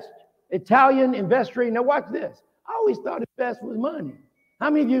invest. Italian investory. Now watch this. I always thought invest was money. How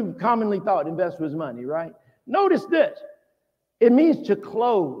many of you commonly thought invest was money, right? Notice this. It means to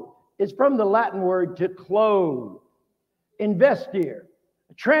clothe. It's from the Latin word to clothe. Investir,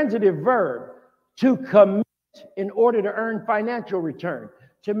 a transitive verb, to commit in order to earn financial return,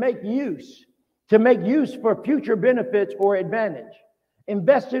 to make use for future benefits or advantage.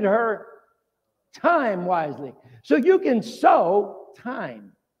 Invested her time wisely. So you can sow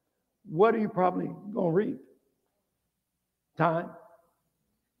time. What are you probably going to reap? Time.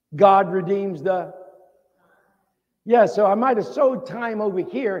 God redeems the... Yeah, so I might have sowed time over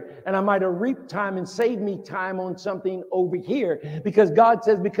here, and I might have reaped time and saved me time on something over here. Because God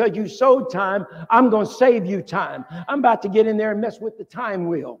says, because you sowed time, I'm going to save you time. I'm about to get in there and mess with the time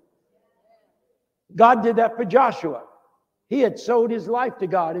wheel. God did that for Joshua. He had sowed his life to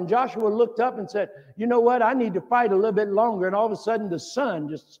God. And Joshua looked up and said, you know what? I need to fight a little bit longer. And all of a sudden, the sun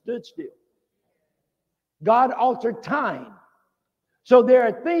just stood still. God altered time. So there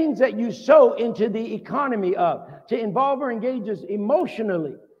are things that you sow into the economy of to involve or engage us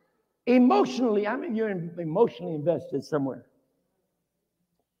emotionally. Emotionally, I mean, you're emotionally invested somewhere.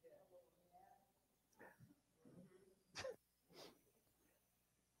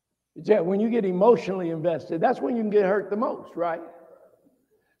 Yeah, when you get emotionally invested, that's when you can get hurt the most, right?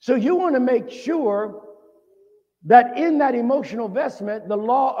 So you want to make sure that in that emotional investment, the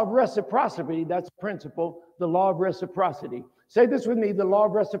law of reciprocity, that's the principle, the law of reciprocity. Say this with me, the law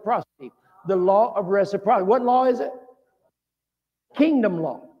of reciprocity. The law of reciprocity. What law is it? Kingdom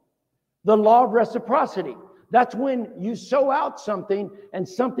law. The law of reciprocity. That's when you sow out something and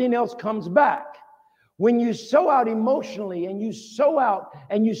something else comes back. When you sow out emotionally and you sow out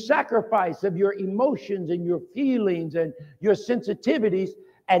and you sacrifice of your emotions and your feelings and your sensitivities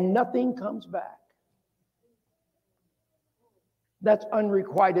and nothing comes back. That's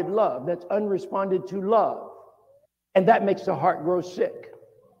unrequited love. That's unresponded to love. And that makes the heart grow sick.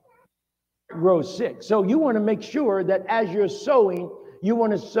 Grows sick. So you want to make sure that as you're sowing, you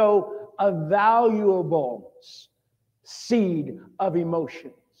want to sow a valuable seed of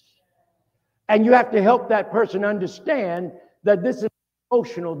emotions. And you have to help that person understand that this is an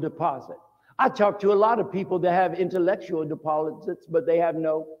emotional deposit. I talk to a lot of people that have intellectual deposits, but they have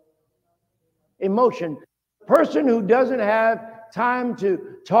no emotion. Person who doesn't have time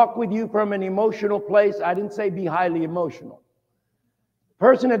to talk with you from an emotional place. I didn't say be highly emotional.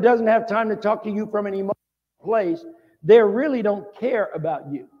 Person that doesn't have time to talk to you from an emotional place, they really don't care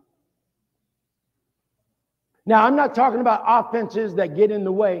about you. Now, I'm not talking about offenses that get in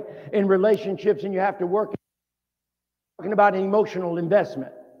the way in relationships and you have to work. I'm talking about an emotional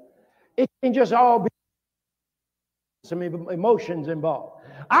investment. It can just all be some emotions involved.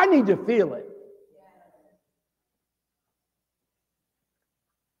 I need to feel it.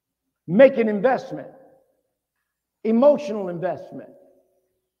 Make an investment. Emotional investment.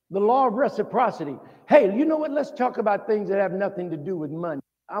 The law of reciprocity. Hey, you know what? Let's talk about things that have nothing to do with money.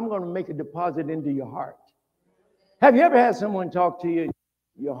 I'm going to make a deposit into your heart. Have you ever had someone talk to you,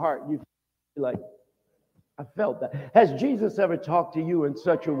 your heart? You feel like, I felt that. Has Jesus ever talked to you in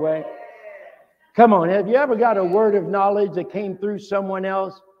such a way? Come on, have you ever got a word of knowledge that came through someone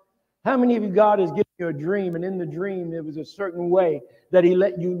else? How many of you, God has given you a dream, and in the dream, there was a certain way that he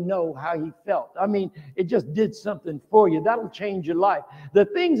let you know how he felt? I mean, it just did something for you. That'll change your life. The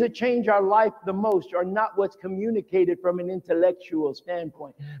things that change our life the most are not what's communicated from an intellectual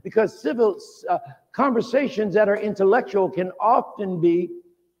standpoint, because civil conversations that are intellectual can often be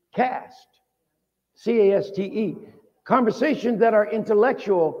cast. C-A-S-T-E. Conversations that are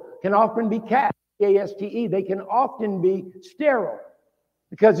intellectual can often be cast. C-A-S-T-E. They can often be sterile,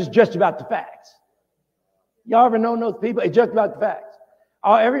 because it's just about the facts. Y'all ever known those people? It's just about the facts.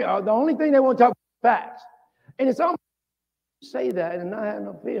 The only thing they want to talk about is facts. And it's almost say that and not have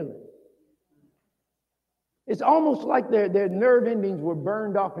no feeling. It's almost like their nerve endings were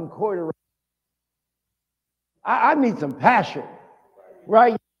burned off in corduroy. I need some passion,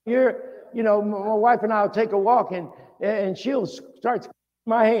 right? My wife and I will take a walk and she'll start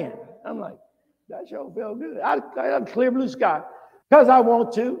my hand. I'm like, that sure feel good. I clear blue sky. Because I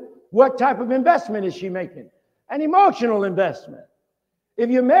want to. What type of investment is she making? An emotional investment. If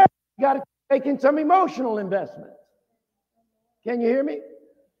you're married, you got to take in some emotional investments. Can you hear me?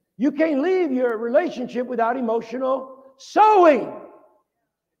 You can't leave your relationship without emotional sowing.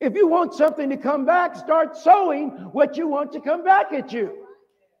 If you want something to come back, start sowing what you want to come back at you.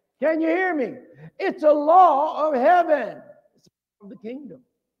 Can you hear me? It's a law of heaven. It's of the kingdom.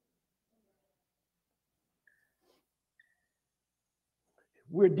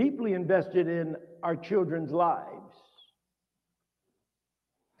 We're deeply invested in our children's lives.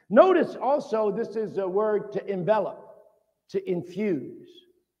 Notice also, this is a word to envelop, to infuse,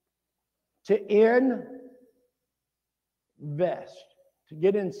 to invest, to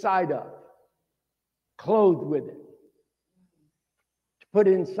get inside of, clothed with it, to put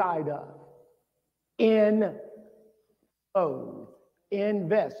inside of, in, clothed,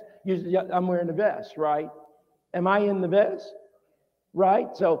 invest. I'm wearing a vest, right? Am I in the vest? Right?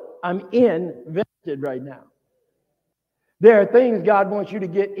 So I'm invested right now. There are things God wants you to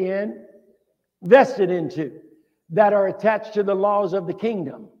get invested into that are attached to the laws of the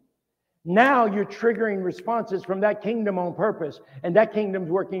kingdom. Now you're triggering responses from that kingdom on purpose, and that kingdom's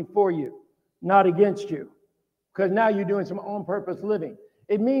working for you, not against you, because now you're doing some on-purpose living.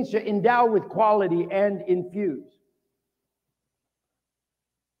 It means to endow with quality and infuse.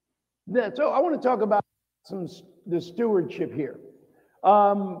 So I want to talk about the stewardship here.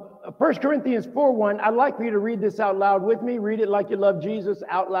 1 Corinthians 4:1. I'd like for you to read this out loud with me. Read it like you love Jesus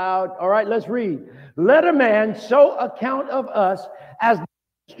out loud. All right, let's read. Let a man so account of us as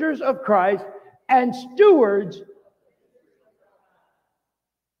ministers of Christ and stewards.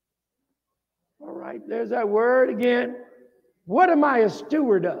 All right, there's that word again. What am I a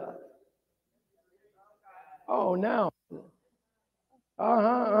steward of? Oh, now.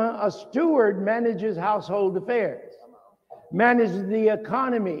 A steward manages household affairs, manages the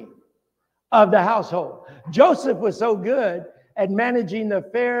economy of the household. Joseph was so good at managing the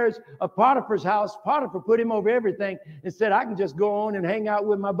affairs of Potiphar's house. Potiphar put him over everything and said, I can just go on and hang out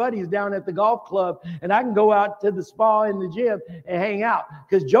with my buddies down at the golf club, and I can go out to the spa and the gym and hang out,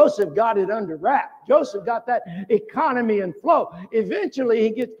 because Joseph got it under wrap. Joseph got that economy and flow. Eventually he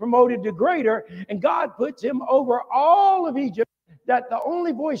gets promoted to greater, and God puts him over all of Egypt, that the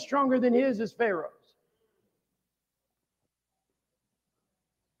only voice stronger than his is Pharaoh's.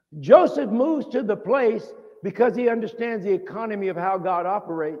 Joseph moves to the place because he understands the economy of how God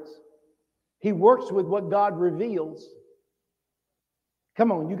operates. He works with what God reveals.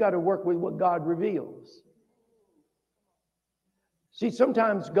 Come on, you got to work with what God reveals. See,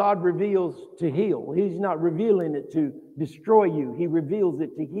 sometimes God reveals to heal. He's not revealing it to destroy you. He reveals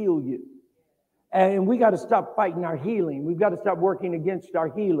it to heal you. And we got to stop fighting our healing. We've got to stop working against our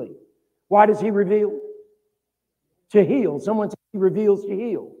healing. Why does he reveal? To heal. Someone says he reveals to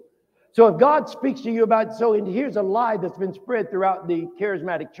heal. So if God speaks to you about, and here's a lie that's been spread throughout the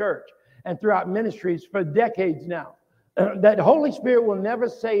charismatic church and throughout ministries for decades now, that the Holy Spirit will never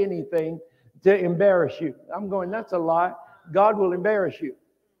say anything to embarrass you. I'm going, that's a lie. God will embarrass you.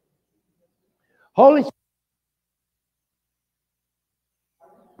 Holy Spirit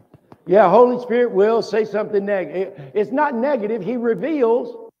Yeah, Holy Spirit will say something negative. It's not negative. He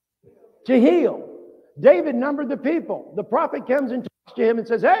reveals to heal. David numbered the people. The prophet comes and talks to him and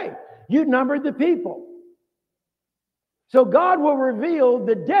says, hey, you numbered the people. So God will reveal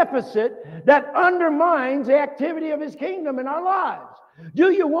the deficit that undermines the activity of his kingdom in our lives.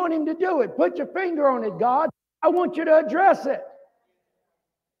 Do you want him to do it? Put your finger on it, God. I want you to address it.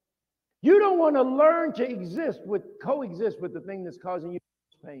 You don't want to learn to coexist with the thing that's causing you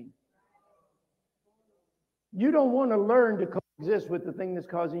pain. You don't want to learn to coexist with the thing that's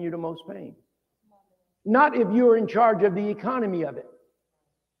causing you the most pain. Not if you're in charge of the economy of it.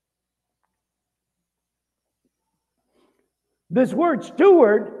 This word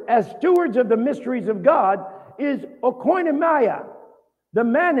steward, as stewards of the mysteries of God, is oikonomia, the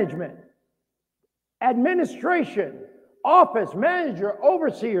management, administration, office, manager,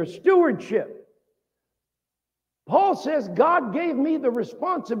 overseer, stewardship. Paul says, God gave me the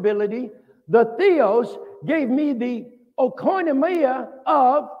responsibility, the theos gave me the oikonomia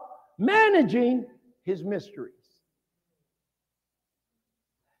of managing his mysteries.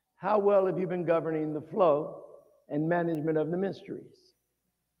 How well have you been governing the flow and management of the mysteries?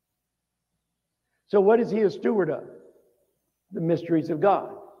 So what is he a steward of? The mysteries of God.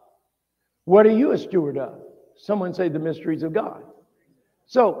 What are you a steward of? Someone say the mysteries of God.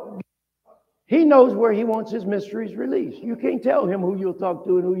 So he knows where he wants his mysteries released. You can't tell him who you'll talk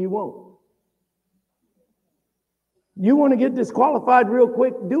to and who you won't. You want to get disqualified real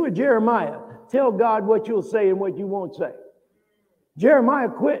quick? Do a Jeremiah. Tell God what you'll say and what you won't say. Jeremiah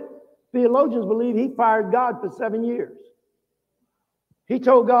quit. Theologians believe he fired God for 7 years. He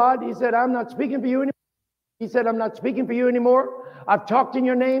told God, he said, I'm not speaking for you anymore. He said, I'm not speaking for you anymore. I've talked in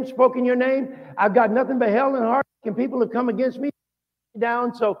your name, spoken your name. I've got nothing but hell and heart, and people have come against me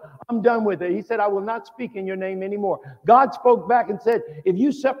down, so I'm done with it. He said, I will not speak in your name anymore. God spoke back and said, if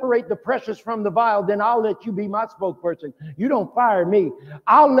you separate the precious from the vile, then I'll let you be my spokesperson. You don't fire me.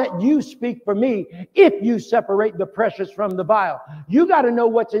 I'll let you speak for me if you separate the precious from the vile. You got to know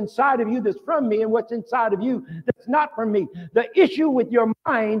what's inside of you that's from me and what's inside of you that's not from me. The issue with your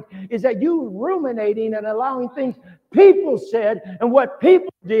mind is that you ruminating and allowing things people said and what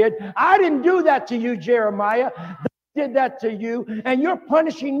people did. I didn't do that to you, Jeremiah. Did that to you, and you're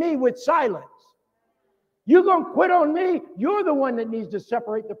punishing me with silence. You're going to quit on me. You're the one that needs to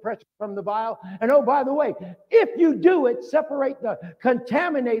separate the precious from the vile. And oh, by the way, if you do it, separate the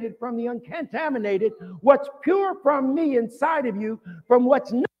contaminated from the uncontaminated, what's pure from me inside of you from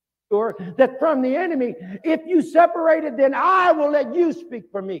what's not pure, that from the enemy. If you separate it, then I will let you speak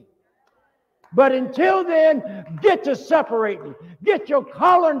for me. But until then, get to separating. Get your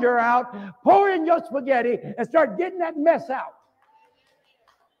colander out, pour in your spaghetti, and start getting that mess out.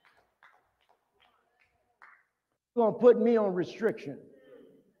 You're going to put me on restriction.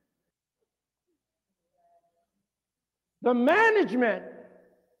 The management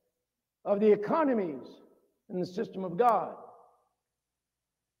of the economies in the system of God.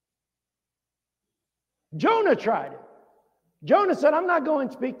 Jonah tried it. Jonah said, I'm not going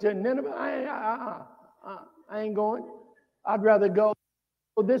to speak to Nineveh. I ain't going. I'd rather go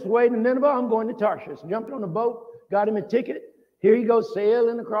this way to Nineveh. I'm going to Tarshish. Jumped on a boat, got him a ticket. Here he goes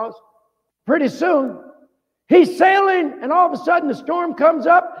sailing across. Pretty soon, he's sailing, and all of a sudden the storm comes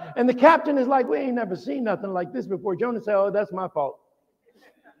up, and the captain is like, we ain't never seen nothing like this before. Jonah said, oh, that's my fault.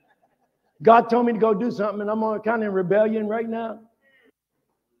 God told me to go do something, and I'm kind of in rebellion right now.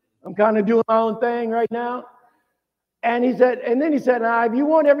 I'm kind of doing my own thing right now. And then he said, now, if you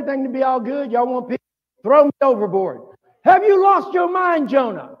want everything to be all good, y'all want people, throw me overboard. Have you lost your mind,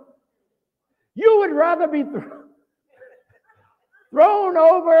 Jonah? You would rather be thrown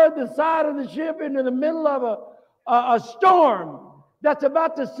over the side of the ship into the middle of a storm that's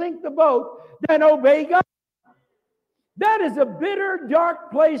about to sink the boat than obey God. That is a bitter, dark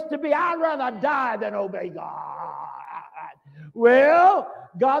place to be. I'd rather die than obey God. Well,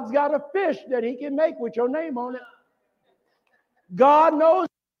 God's got a fish that he can make with your name on it. God knows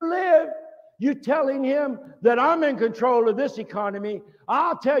how to live. You telling him that I'm in control of this economy.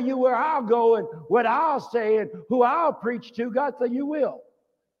 I'll tell you where I'll go and what I'll say and who I'll preach to. God said, you will.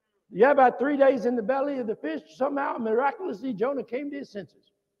 Yeah, about 3 days in the belly of the fish, somehow miraculously Jonah came to his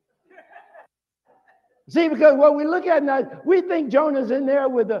senses. See, because what we look at now, we think Jonah's in there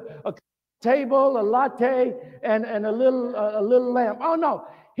with a table, a latte, and a little lamp. Oh no,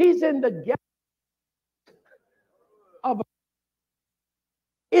 he's in the gap of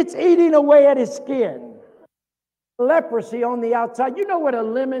it's eating away at his skin. Leprosy on the outside. You know what a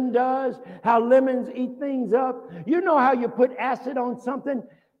lemon does? How lemons eat things up? You know how you put acid on something?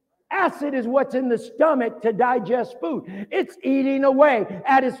 Acid is what's in the stomach to digest food. It's eating away.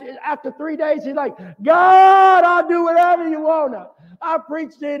 After 3 days, he's like, God, I'll do whatever you want to. I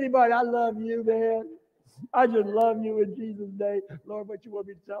preach to anybody. I love you, man. I just love you in Jesus' name. Lord, what you want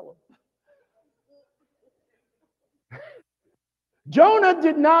me to tell them? Jonah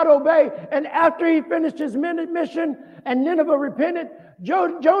did not obey. And after he finished his mission and Nineveh repented,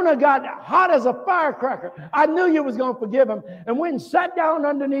 Jonah got hot as a firecracker. I knew you was going to forgive him, and went and sat down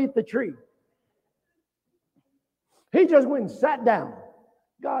underneath the tree. He just went and sat down.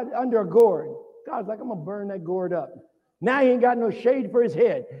 God, under a gourd. God's like, I'm going to burn that gourd up. Now he ain't got no shade for his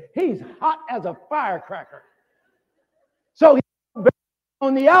head. He's hot as a firecracker. So he's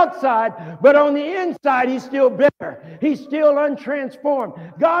on the outside, but on the inside, he's still bitter. He's still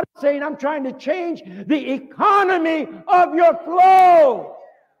untransformed. God is saying, I'm trying to change the economy of your flow.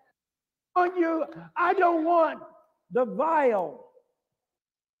 I don't want the vial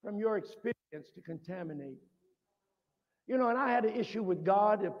from your experience to contaminate. You know, and I had an issue with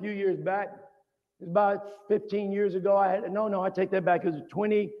God a few years back. It was about 15 years ago. I take that back. It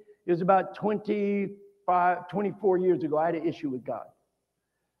was about 24 years ago. I had an issue with God.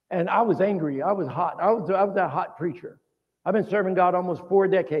 And I was angry. I was hot. I was that hot preacher. I've been serving God almost 4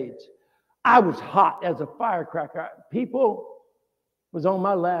 decades. I was hot as a firecracker. People was on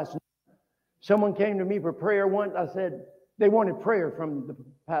my last. Someone came to me for prayer once. I said, they wanted prayer from the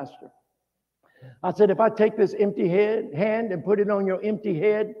pastor. I said, if I take this empty hand and put it on your empty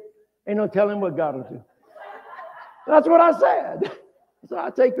head, ain't no telling what God will do. That's what I said. So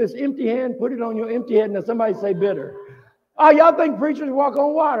I take this empty hand, put it on your empty head, and then somebody say bitter. Oh, y'all think preachers walk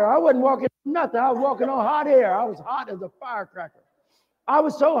on water? I wasn't walking on nothing. I was walking on hot air. I was hot as a firecracker. I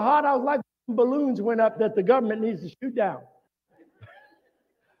was so hot, I was like balloons went up that the government needs to shoot down.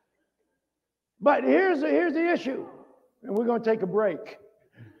 But here's the issue, and we're going to take a break.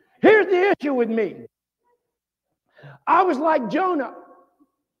 Here's the issue with me. I was like Jonah.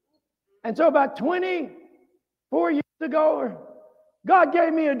 And so about 24 years ago, God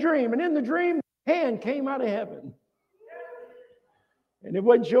gave me a dream. And in the dream, a hand came out of heaven. And it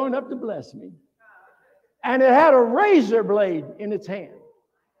wasn't showing up to bless me. And it had a razor blade in its hand.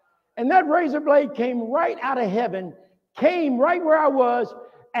 And that razor blade came right out of heaven, came right where I was,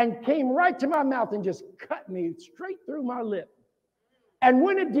 and came right to my mouth and just cut me straight through my lip. And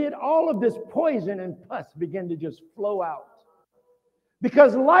when it did, all of this poison and pus began to just flow out.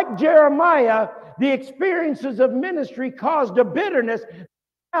 Because like Jeremiah, the experiences of ministry caused a bitterness that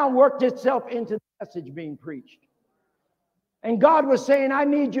now worked itself into the message being preached. And God was saying, I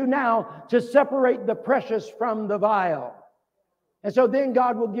need you now to separate the precious from the vile. And so then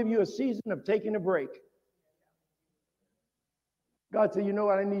God will give you a season of taking a break. God said, you know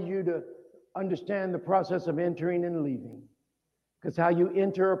what? I need you to understand the process of entering and leaving. Because how you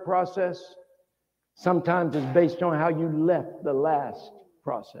enter a process sometimes is based on how you left the last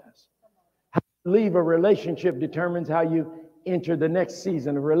process. How you leave a relationship determines how you enter the next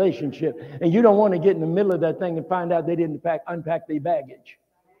season of relationship. And you don't want to get in the middle of that thing and find out they didn't unpack their baggage.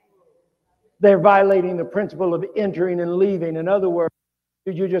 They're violating the principle of entering and leaving. In other words,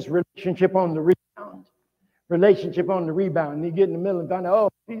 you just relationship on the rebound. Relationship on the rebound. And you get in the middle and find out, oh,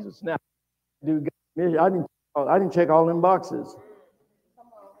 Jesus, now, dude, I didn't check all them boxes.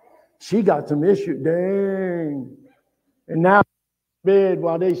 She got some issue. Dang. And now bed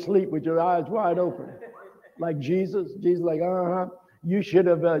while they sleep with your eyes wide open. Like Jesus. Jesus like, you should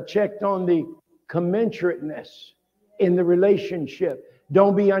have checked on the commensurateness in the relationship.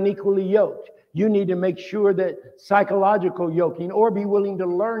 Don't be unequally yoked. You need to make sure that psychological yoking, or be willing to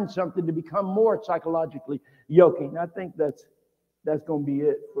learn something to become more psychologically yoking. I think that's going to be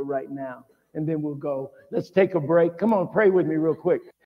it for right now. And then we'll go. Let's take a break. Come on, pray with me real quick.